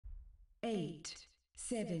8,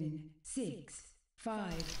 7, 6,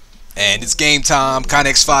 5. And it's game time.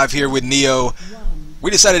 Kinex5 here with Neo.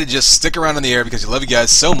 We decided to just stick around in the air because we love you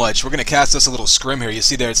guys so much. We're going to cast us a little scrim here. You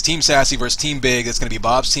see there, it's Team SaSSy versus Team Big. That's going to be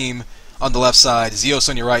Bob's team on the left side, Zeos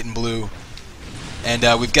on your right in blue. And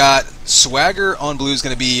we've got Swagger on blue is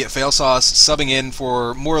going to be FailSauce subbing in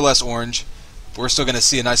for more or less orange. We're still going to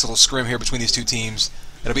see a nice little scrim here between these two teams.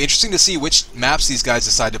 It'll be interesting to see which maps these guys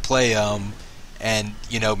decide to play, and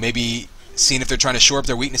you know, maybe seeing if they're trying to shore up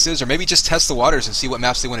their weaknesses, or maybe just test the waters and see what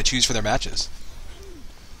maps they want to choose for their matches.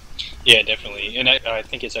 Yeah, definitely. And I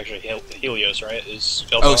think it's actually Helios, right? Is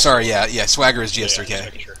oh, sorry, yeah, Swagger is GS3K. Yeah,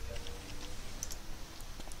 sure.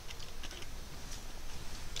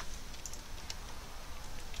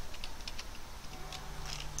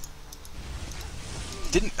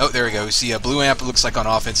 Didn't. Oh, there we go. See, blue amp looks like on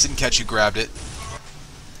offense. Didn't catch you, grabbed it.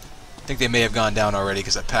 I think they may have gone down already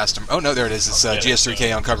because I passed them. Oh no, there it is. It's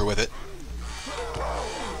GS3K on cover with it.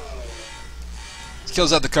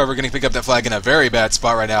 Kills out the cover. Going to pick up that flag in a very bad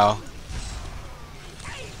spot right now.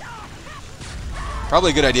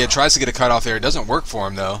 Probably a good idea. Tries to get a cut off there. It doesn't work for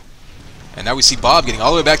him though. And now we see Bob getting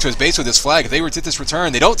all the way back to his base with this flag. If they were to hit this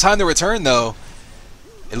return, they don't time the return though.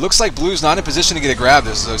 It looks like Blue's not in position to get a grab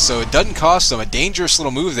this, so it doesn't cost them. A dangerous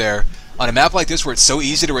little move there. On a map like this where it's so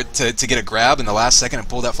easy to get a grab in the last second and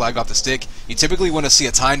pull that flag off the stick, you typically want to see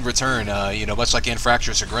a timed return, you know, much like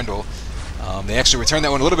Anfracturous or Grindle. They actually returned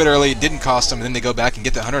that one a little bit early, it didn't cost them, and then they go back and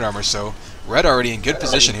get that 100 armor, so Red already in good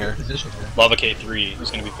position here. Lava K3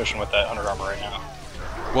 is going to be pushing with that 100 armor right now.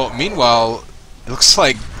 Well, meanwhile, it looks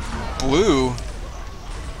like Blue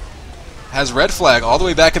has red flag all the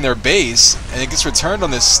way back in their base, and it gets returned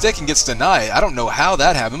on this stick and gets denied. I don't know how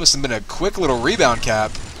that happened. It must have been a quick little rebound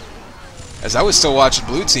cap, as I was still watching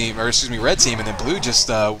Blue team, or excuse me, Red team, and then Blue just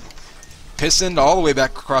pistoned all the way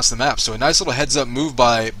back across the map. So a nice little heads-up move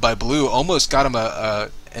by Blue, almost got him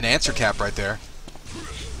an answer cap right there.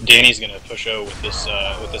 Danny's going to push O with this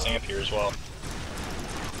amp here as well.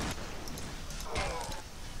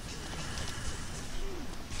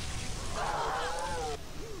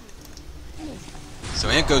 So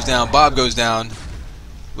Amp goes down, Bob goes down.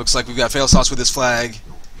 Looks like we've got FailSauce with his flag.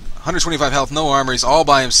 125 health, no armor, he's all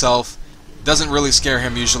by himself. Doesn't really scare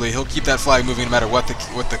him usually. He'll keep that flag moving no matter what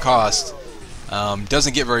the cost.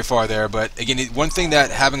 Doesn't get very far there, but again, one thing that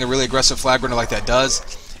having a really aggressive flag runner like that does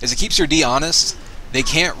is it keeps your D honest. They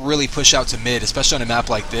can't really push out to mid, especially on a map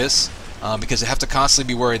like this, because they have to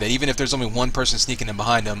constantly be worried that even if there's only one person sneaking in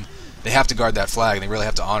behind them, they have to guard that flag, and they really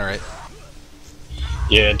have to honor it.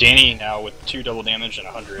 Yeah, Danny now with 2 double damage and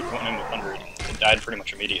 100, went in with 100, and died pretty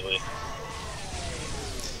much immediately.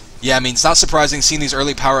 Yeah, I mean, it's not surprising seeing these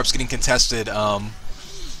early power-ups getting contested.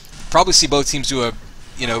 Probably see both teams do a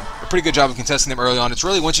pretty good job of contesting them early on. It's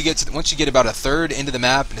really once you get about a third into the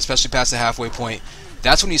map, and especially past the halfway point,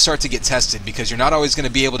 that's when you start to get tested, because you're not always going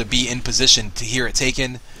to be able to be in position to hear it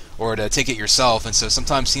taken or to take it yourself, and so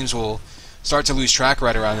sometimes teams will start to lose track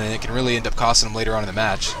right around, and it can really end up costing them later on in the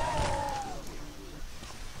match.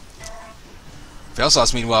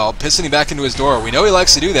 FailSauce, meanwhile, pistoning back into his door. We know he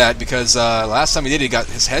likes to do that because last time he did, he got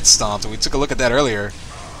his head stomped, and we took a look at that earlier.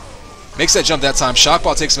 Makes that jump that time.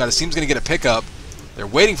 Shockball takes him out. His team's going to get a pickup. They're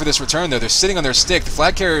waiting for this return, though. They're sitting on their stick. The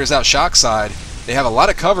flag carrier is out shock side. They have a lot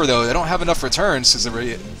of cover, though. They don't have enough returns.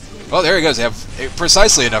 Well, there he goes. They have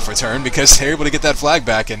precisely enough return because they're able to get that flag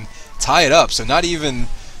back and tie it up. So not even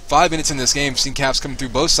 5 minutes in this game, we've seen caps coming through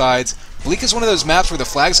both sides. Bleak is one of those maps where the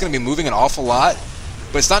flag's going to be moving an awful lot,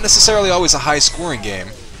 but it's not necessarily always a high-scoring game.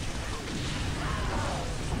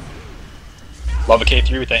 Lava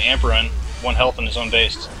K3 with that amp run, 1 health in his own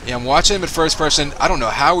base. Yeah, I'm watching him at first person. I don't know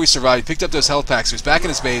how he survived. He picked up those health packs. He was back in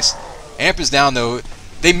his base. Amp is down, though.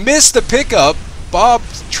 They missed the pickup. Bob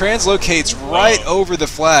translocates right over the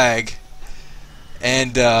flag,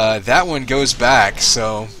 and that one goes back,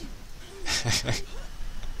 so...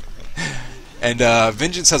 and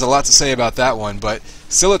Vengeance has a lot to say about that one, but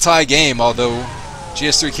still a tie game, although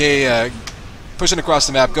GS3K pushing across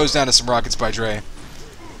the map, goes down to some rockets by Dre.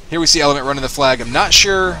 Here we see Element running the flag. I'm not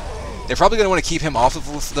sure. They're probably going to want to keep him off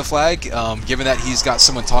of the flag, given that he's got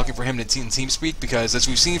someone talking for him in TeamSpeak, because as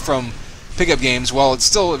we've seen from pickup games, while it's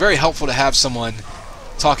still very helpful to have someone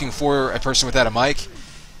talking for a person without a mic,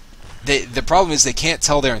 the problem is they can't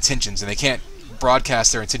tell their intentions, and they can't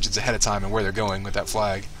broadcast their intentions ahead of time and where they're going with that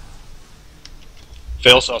flag.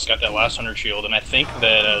 FailSauce got that last 100 shield, and I think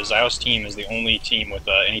that Zyos team is the only team with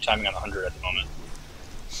any timing on the 100 at the moment.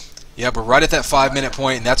 Yeah, but right at that 5-minute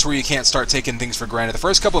point, and that's where you can't start taking things for granted. The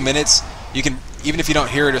first couple of minutes, you can, even if you don't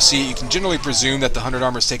hear it or see it, you can generally presume that the 100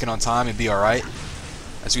 armor is taken on time and be alright.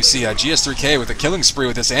 As we see GS3K with a killing spree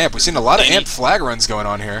with this amp. We've seen a lot of amp flag runs going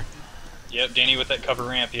on here. Yep, Danny with that cover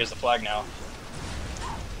ramp. He has the flag now.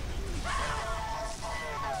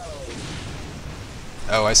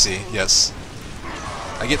 Oh, I see. Yes.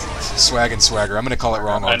 I get swag and swagger. I'm going to call it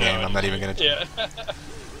wrong all game. I'm not even going to... Yeah.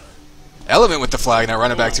 Element with the flag now,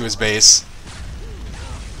 running back to his base.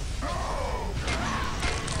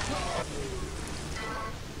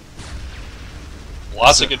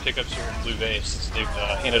 Lots of good pickups here in blue base. They've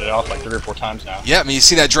handed it off like 3 or 4 times now. Yeah, I mean, you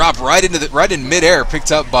see that drop right in midair,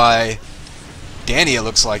 picked up by Danny, it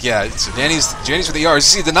looks like. Yeah, so Danny's with the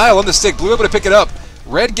R's. You see denial on the stick. Blue able to pick it up.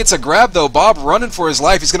 Red gets a grab though. Bob running for his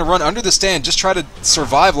life. He's going to run under the stand, just try to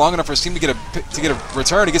survive long enough for his team to get a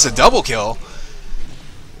return. He gets a double kill.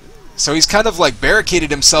 So he's kind of like barricaded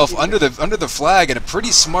himself under the flag, and a pretty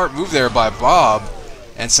smart move there by Bob.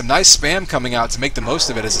 And some nice spam coming out to make the most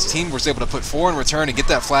of it as his team was able to put 4 in return and get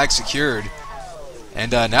that flag secured.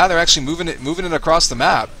 And now they're actually moving it across the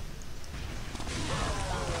map.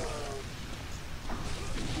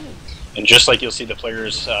 And just like you'll see the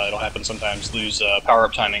players, it'll happen sometimes, lose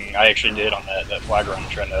power-up timing. I actually did on that flag run,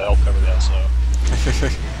 trying to help cover that, so...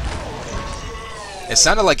 It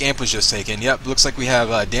sounded like amp was just taken. Yep, looks like we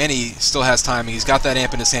have Danny still has timing. He's got that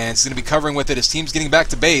amp in his hands. He's going to be covering with it. His team's getting back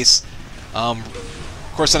to base.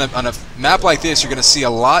 Of course, on a map like this, you're going to see a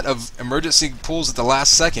lot of emergency pulls at the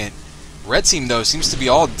last second. Red team, though, seems to be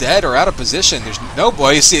all dead or out of position. There's no...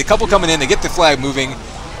 Boy, you see a couple coming in. They get the flag moving.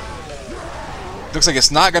 Looks like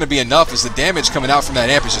it's not going to be enough as the damage coming out from that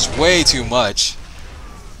amp is just way too much.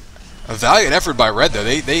 A valiant effort by Red, though.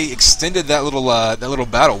 They extended that little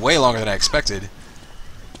battle way longer than I expected.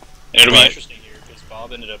 And it'll be interesting here because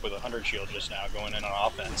Bob ended up with 100 shield just now going in on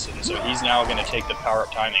offense, and so he's now going to take the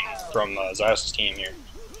power-up timing from SaSSy's team here.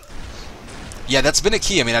 Yeah, that's been a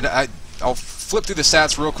key. I mean, I'll flip through the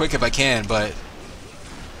stats real quick if I can, but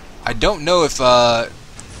I don't know if Bob's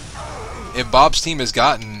team has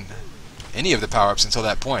gotten any of the power-ups until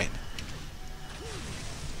that point.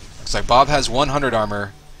 Looks like Bob has 100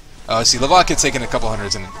 armor. See, Lavak had taken a couple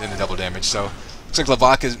hundreds in the double damage, so looks like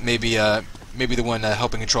Lavak is maybe the one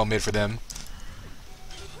helping control mid for them.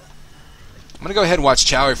 I'm going to go ahead and watch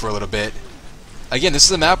Chowie for a little bit. Again, this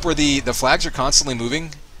is a map where the flags are constantly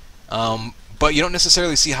moving, but you don't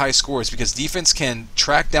necessarily see high scores because defense can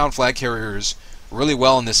track down flag carriers really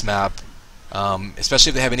well in this map,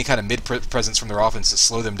 especially if they have any kind of mid presence from their offense to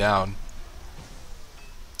slow them down.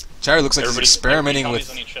 Chowie looks like he's experimenting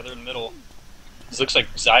with... on each other in the middle. This looks like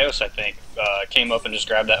SaSSy, I think, came up and just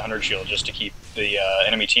grabbed that 100 shield just to keep the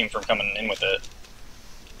enemy team from coming in with it.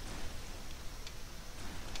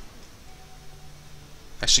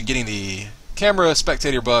 Actually getting the camera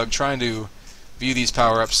spectator bug, trying to view these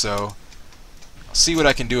power-ups, so I'll see what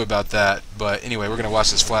I can do about that. But anyway, we're going to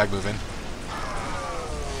watch this flag moving.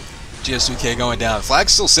 GS2K going down.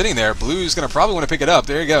 Flag's still sitting there. Blue's going to probably want to pick it up.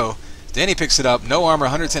 There you go. Danny picks it up. No armor,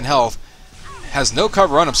 110 health. Has no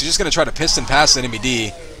cover on him, so he's just going to try to piston past the enemy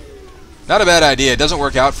D. Not a bad idea. It doesn't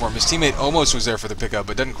work out for him. His teammate almost was there for the pickup,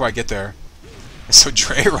 but didn't quite get there. And so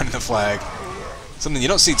Dre running the flag. Something you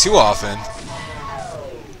don't see too often.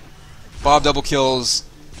 Bob double kills.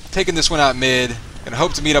 Taking this one out mid. Gonna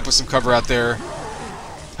hope to meet up with some cover out there.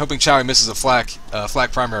 Hoping Chowie misses a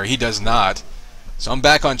flak primary. He does not. So I'm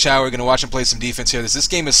back on Chowie. Gonna watch him play some defense here. This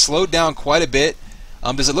game has slowed down quite a bit.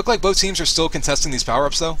 Does it look like both teams are still contesting these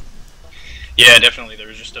power-ups, though? Yeah, definitely. There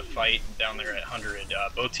was just a fight down there at 100.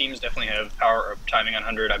 Both teams definitely have power timing on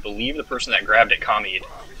 100. I believe the person that grabbed it commied,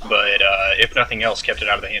 but if nothing else, kept it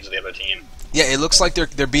out of the hands of the other team. Yeah, it looks like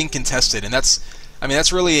they're being contested, and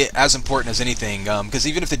that's really as important as anything. Because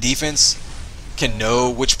even if the defense can know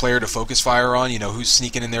which player to focus fire on, who's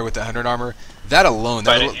sneaking in there with the 100 armor, that alone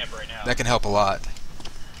that can help a lot.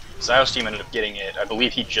 SaSSy's team ended up getting it. I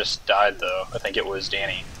believe he just died though. I think it was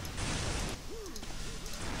Danny.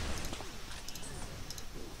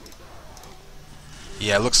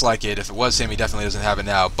 Yeah, it looks like it. If it was him, he definitely doesn't have it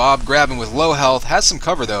now. Bob grabbing with low health. Has some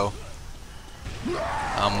cover, though.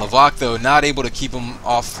 Lavak, though, not able to keep him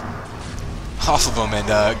off of him.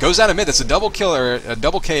 And goes down to mid. That's a double kill or a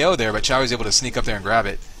double KO there, but Chowie's able to sneak up there and grab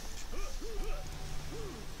it.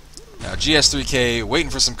 Now, GS3K waiting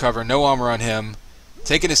for some cover. No armor on him.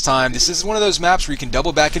 Taking his time. This is one of those maps where you can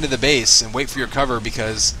double back into the base and wait for your cover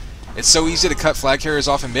because it's so easy to cut flag carriers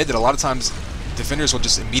off in mid that a lot of times defenders will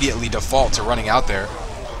just immediately default to running out there.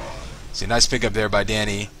 See, nice pickup there by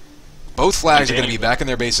Danny. Both flags are going to be back in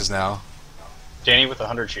their bases now. Danny with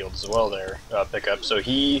 100 shields as well there, pickup. So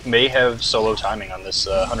he may have solo timing on this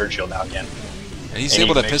 100 shield now again. And he's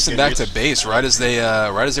able to piston back to base right as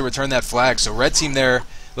they return that flag. So red team there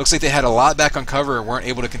looks like they had a lot back on cover and weren't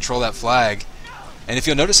able to control that flag. And if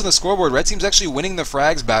you'll notice on the scoreboard, red team's actually winning the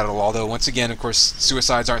frags battle, although once again, of course,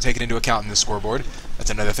 suicides aren't taken into account in the scoreboard. That's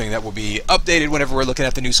another thing that will be updated whenever we're looking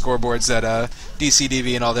at the new scoreboards that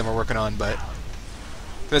DCDV and all them are working on. But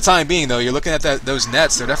for the time being, though, you're looking at those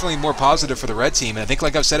nets. They're definitely more positive for the red team. And I think,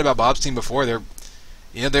 like I've said about Bob's team before, they're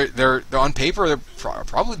on paper they're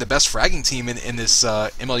probably the best fragging team in this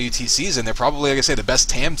MLUT season. They're probably, like I say, the best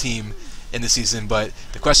TAM team in the season. But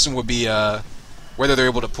the question would be whether they're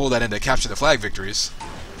able to pull that in to capture the flag victories.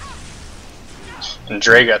 And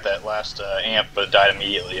Dre got that last amp, but died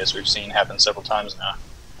immediately, as we've seen happen several times now.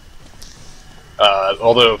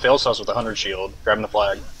 Although SaSSy with 100 shield, grabbing the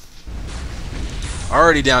flag.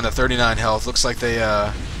 Already down to 39 health. Looks like they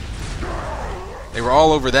were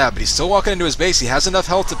all over that, but he's still walking into his base. He has enough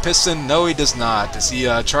health to piston. No, he does not. As he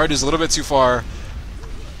charges a little bit too far,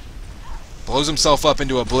 blows himself up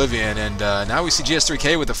into oblivion, and now we see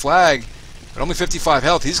GS3K with the flag, but only 55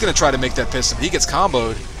 health. He's going to try to make that piston. He gets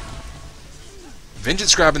comboed.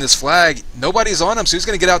 Vengeance grabbing this flag. Nobody's on him, so he's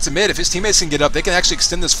going to get out to mid. If his teammates can get up, they can actually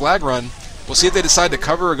extend this flag run. We'll see if they decide to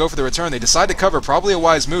cover or go for the return. They decide to cover, probably a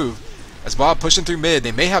wise move. As Bob pushing through mid,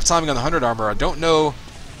 they may have timing on the 100 armor. I don't know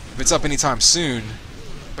if it's up anytime soon,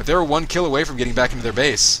 but they're 1 kill away from getting back into their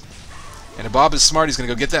base. And if Bob is smart, he's going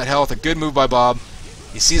to go get that health. A good move by Bob.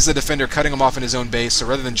 He sees the defender cutting him off in his own base, so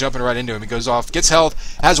rather than jumping right into him, he goes off, gets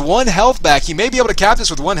health, has 1 health back. He may be able to cap this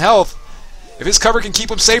with 1 health. If his cover can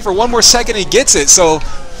keep him safe for 1 more second, he gets it. So,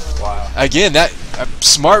 wow. Again, that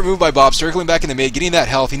smart move by Bob, circling back in the mid, getting that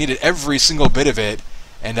health. He needed every single bit of it.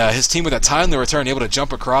 And his team with that timely return, able to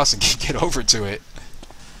jump across and get over to it.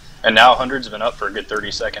 And now 100's been up for a good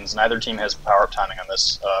 30 seconds. Neither team has power-up timing on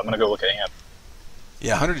this. I'm going to go look at amp.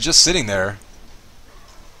 Yeah, 100 is just sitting there.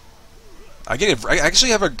 I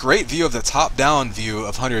actually have a great view of the top-down view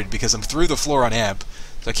of 100 because I'm through the floor on amp.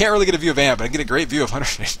 So I can't really get a view of amp, but I get a great view of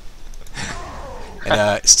 100.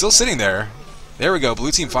 And still sitting there. There we go.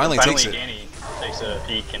 Blue team finally takes it. Danny takes a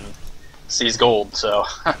peek and sees gold, so...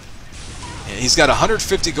 Yeah, he's got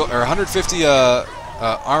 150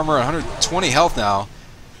 armor, 120 health now.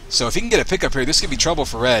 So if he can get a pickup here, this could be trouble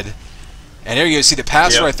for red. And there you go. See the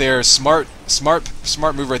pass right there. Smart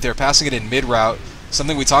move right there. Passing it in mid route.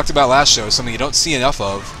 Something we talked about last show. Something you don't see enough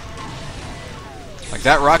of. Like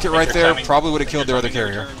that rocket right there probably would have killed their other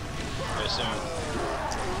carrier.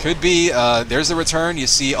 Could be. There's the return. You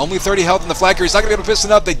see only 30 health in the flag carrier. He's not going to be able to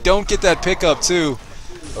piston up. They don't get that pickup too.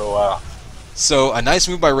 Oh, wow. So a nice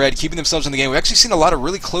move by red, keeping themselves in the game. We've actually seen a lot of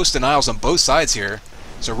really close denials on both sides here.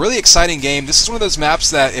 So really exciting game. This is one of those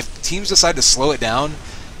maps that if teams decide to slow it down,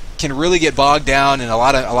 can really get bogged down in a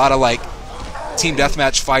lot of like team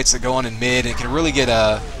deathmatch fights that go on in mid, and can really get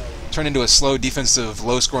turn into a slow defensive,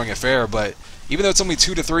 low-scoring affair. But even though it's only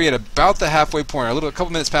 2-3 at about the halfway point, or a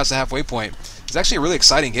couple minutes past the halfway point, it's actually a really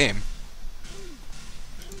exciting game.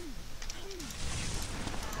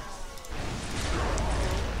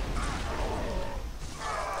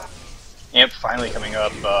 Amp finally coming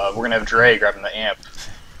up. We're going to have Dre grabbing the amp.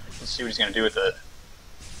 Let's see what he's going to do with it.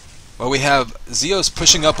 Well, we have Zeos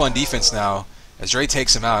pushing up on defense now as Dre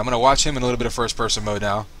takes him out. I'm going to watch him in a little bit of first-person mode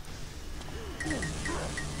now.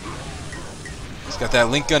 He's got that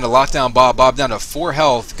link gun to lock down Bob. Bob down to 4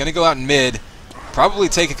 health. Going to go out in mid. Probably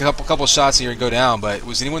take a couple shots here and go down, but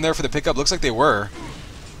was anyone there for the pickup? Looks like they were.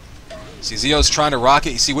 See, Zeos trying to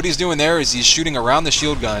rocket. You see what he's doing there is he's shooting around the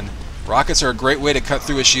shield gun. Rockets are a great way to cut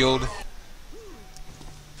through a shield,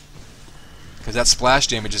 because that splash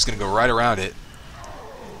damage is going to go right around it.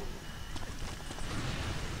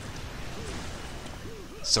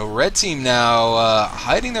 So red team now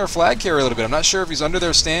hiding their flag carrier a little bit. I'm not sure if he's under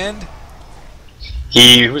their stand.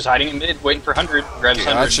 He was hiding in mid, waiting for 100. Grabs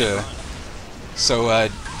 100. Gotcha. So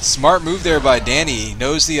smart move there by Danny. He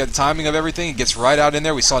knows the timing of everything. He gets right out in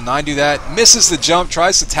there. We saw 9 do that. Misses the jump.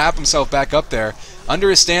 Tries to tap himself back up there. Under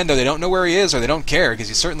his stand, though, they don't know where he is, or they don't care, because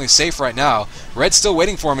he's certainly safe right now. Red's still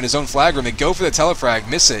waiting for him in his own flag room. They go for the telefrag,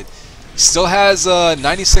 miss it. Still has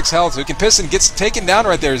 96 health, so he can piston. Gets taken down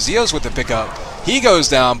right there. Zeos with the pickup. He goes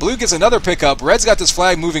down. Blue gets another pickup. Red's got this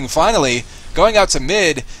flag moving finally, going out to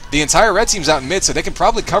mid. The entire red team's out in mid, so they can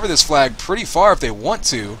probably cover this flag pretty far if they want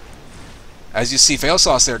to. As you see,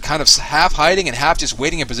 SaSSy there kind of half hiding and half just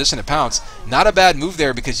waiting in position to pounce. Not a bad move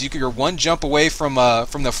there, because you're 1 jump away from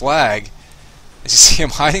the flag. As you see him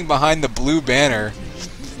hiding behind the blue banner.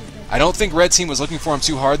 I don't think red team was looking for him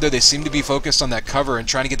too hard, though. They seemed to be focused on that cover and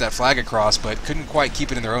trying to get that flag across, but couldn't quite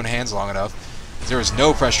keep it in their own hands long enough. There was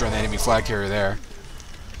no pressure on the enemy flag carrier there.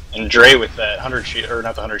 And Dre with that 100 shield, or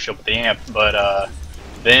not the 100 shield, but the amp. But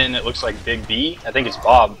then it looks like Big B, I think it's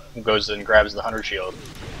Bob, who goes and grabs the 100 shield.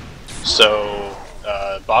 So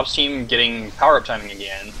Bob's team getting power-up timing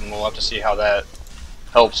again, and we'll have to see how that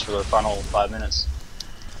helps for the final 5 minutes.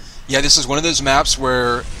 Yeah, this is one of those maps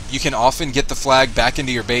where you can often get the flag back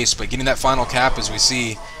into your base, but getting that final cap, as we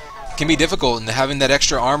see, can be difficult, and having that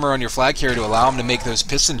extra armor on your flag carrier to allow him to make those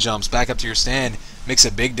piston jumps back up to your stand makes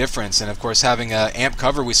a big difference. And of course, having amp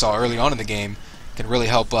cover we saw early on in the game can really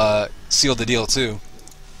help seal the deal too.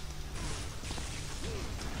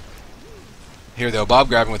 Here though, Bob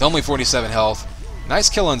grabbing with only 47 health. Nice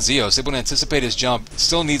kill on Zeos, able to anticipate his jump.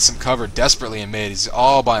 Still needs some cover desperately in mid. He's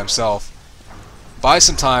all by himself. Buys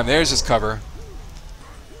some time. There's his cover.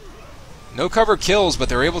 No cover kills, but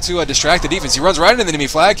they're able to distract the defense. He runs right into the enemy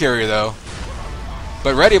flag carrier though.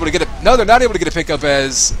 But Red able to get a... No, they're not able to get a pickup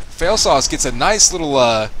as FailSauce gets a nice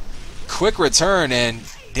little quick return, and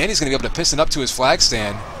Danny's going to be able to piston up to his flag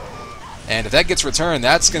stand. And if that gets returned,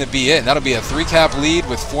 that's going to be it. And that'll be a 3-cap lead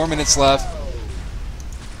with 4 minutes left.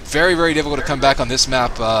 Very, very difficult to come back on this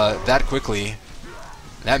map that quickly.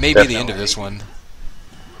 That may be the end of this one.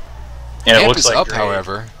 And Amp it looks is like up, Dre,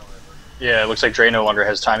 however. Yeah, it looks like Dre no longer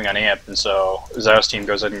has timing on amp, and so Zio's team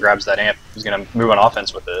goes ahead and grabs that amp. He's going to move on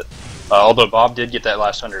offense with it. Although Bob did get that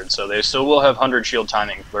last 100, so they still will have 100 shield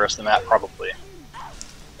timing for the rest of the map, probably.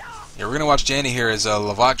 Yeah, we're going to watch Danny here as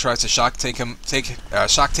Lavac tries to shock tape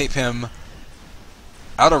him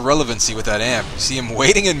out of relevancy with that amp. You see him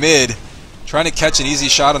waiting in mid, trying to catch an easy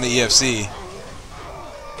shot on the EFC.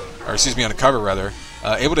 Or excuse me, on the cover rather.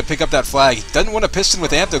 Able to pick up that flag. He doesn't want to piston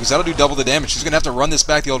with amp though, because that'll do double the damage. He's going to have to run this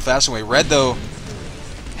back the old-fashioned way. Red though,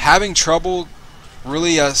 having trouble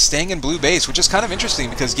really staying in blue base, which is kind of interesting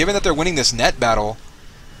because given that they're winning this net battle,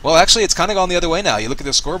 well, actually it's kind of gone the other way now. You look at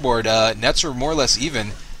the scoreboard, nets are more or less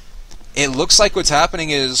even. It looks like what's happening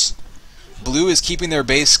is blue is keeping their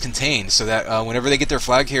base contained so that whenever they get their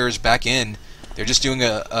flag carriers back in, they're just doing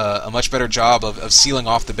a much better job of sealing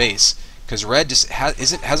off the base, because red just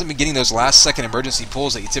hasn't been getting those last-second emergency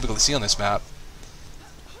pulls that you typically see on this map.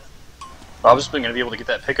 Bob's going to be able to get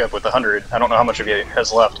that pickup with 100. I don't know how much of it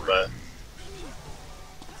has left, but...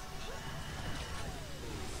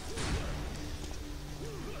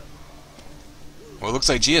 Well, it looks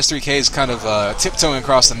like GS3K is kind of tiptoeing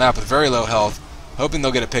across the map with very low health, hoping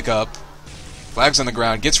they'll get a pickup. Flags on the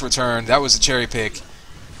ground, gets returned. That was a cherry pick.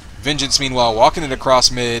 Vengeance, meanwhile, walking it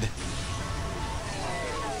across mid.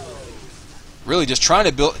 Really just trying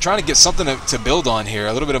to get something to build on here,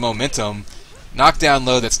 a little bit of momentum. Knockdown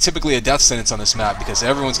low, that's typically a death sentence on this map because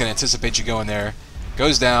everyone's going to anticipate you going there.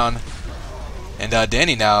 Goes down. And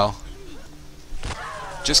Danny now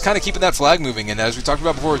just kind of keeping that flag moving. And as we talked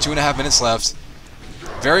about before, 2.5 minutes left.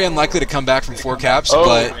 Very unlikely to come back from 4 caps,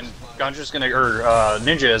 but... and Ganja's going to, or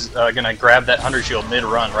Ninja is going to grab that 100 shield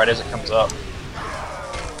mid-run right as it comes up.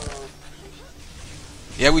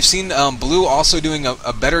 Yeah, we've seen blue also doing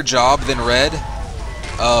a better job than red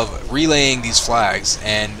of relaying these flags,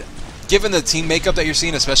 and given the team makeup that you're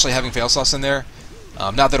seeing, especially having FailSauce in there,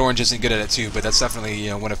 not that orange isn't good at it too, but that's definitely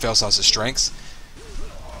one of FailSauce's strengths.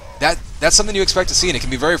 That's something you expect to see, and it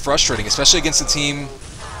can be very frustrating, especially against a team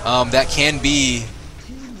that can be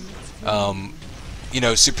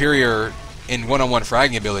superior in one-on-one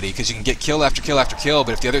fragging ability, because you can get kill after kill after kill,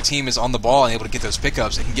 but if the other team is on the ball and able to get those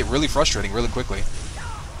pickups, it can get really frustrating really quickly.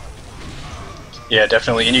 Yeah,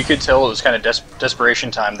 definitely, and you could tell it was kind of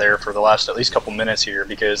desperation time there for the last at least couple minutes here,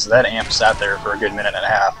 because that amp sat there for a good minute and a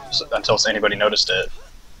half until anybody noticed it.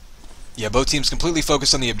 Yeah, both teams completely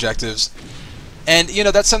focused on the objectives. And,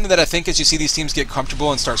 that's something that I think as you see these teams get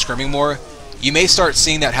comfortable and start scrimming more, you may start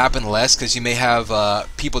seeing that happen less, because you may have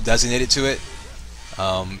people designated to it.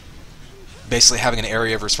 Basically having an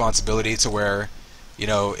area of responsibility to where,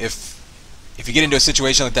 if you get into a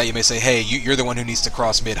situation like that, you may say, hey, you're the one who needs to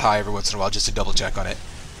cross mid-high every once in a while just to double-check on it.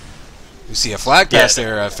 You see a flag pass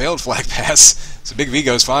there, a failed flag pass. So Big V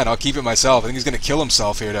goes, fine, I'll keep it myself. I think he's going to kill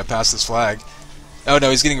himself here to pass this flag. Oh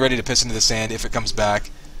no, he's getting ready to piss into the sand if it comes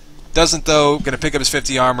back. Doesn't though, going to pick up his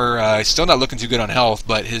 50 armor. He's still not looking too good on health,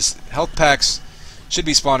 but his health packs should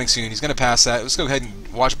be spawning soon. He's going to pass that. Let's go ahead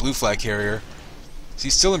and watch blue flag carrier. So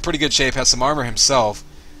he's still in pretty good shape, has some armor himself.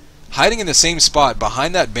 Hiding in the same spot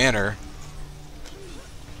behind that banner.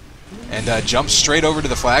 And jumps straight over to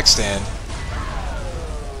the flag stand.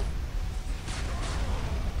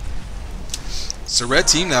 So red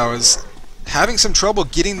team now is having some trouble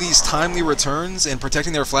getting these timely returns and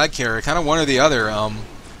protecting their flag carrier, kind of one or the other.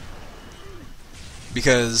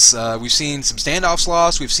 Because we've seen some standoffs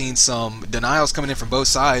lost, we've seen some denials coming in from both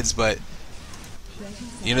sides, but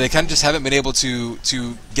they kind of just haven't been able to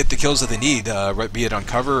get the kills that they need, be it on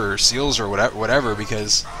cover or seals or whatever,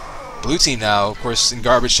 because blue team now, of course, in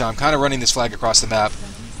garbage time, kind of running this flag across the map.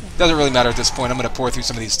 Doesn't really matter at this point. I'm going to pour through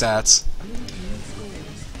some of these stats.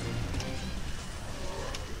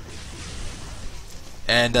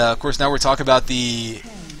 And of course, now we're talking about the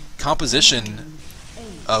composition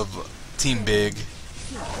of Team Big.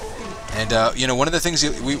 And you know, one of the things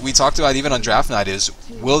we talked about even on draft night is,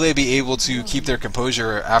 will they be able to keep their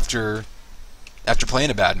composure after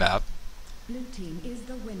playing a bad map?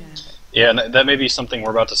 Yeah, and that may be something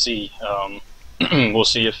we're about to see. We'll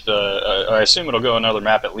see if I assume it'll go another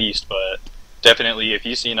map at least, but definitely if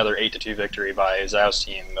you see another 8-2 victory by Zhao's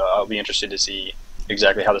team, I'll be interested to see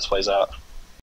exactly how this plays out.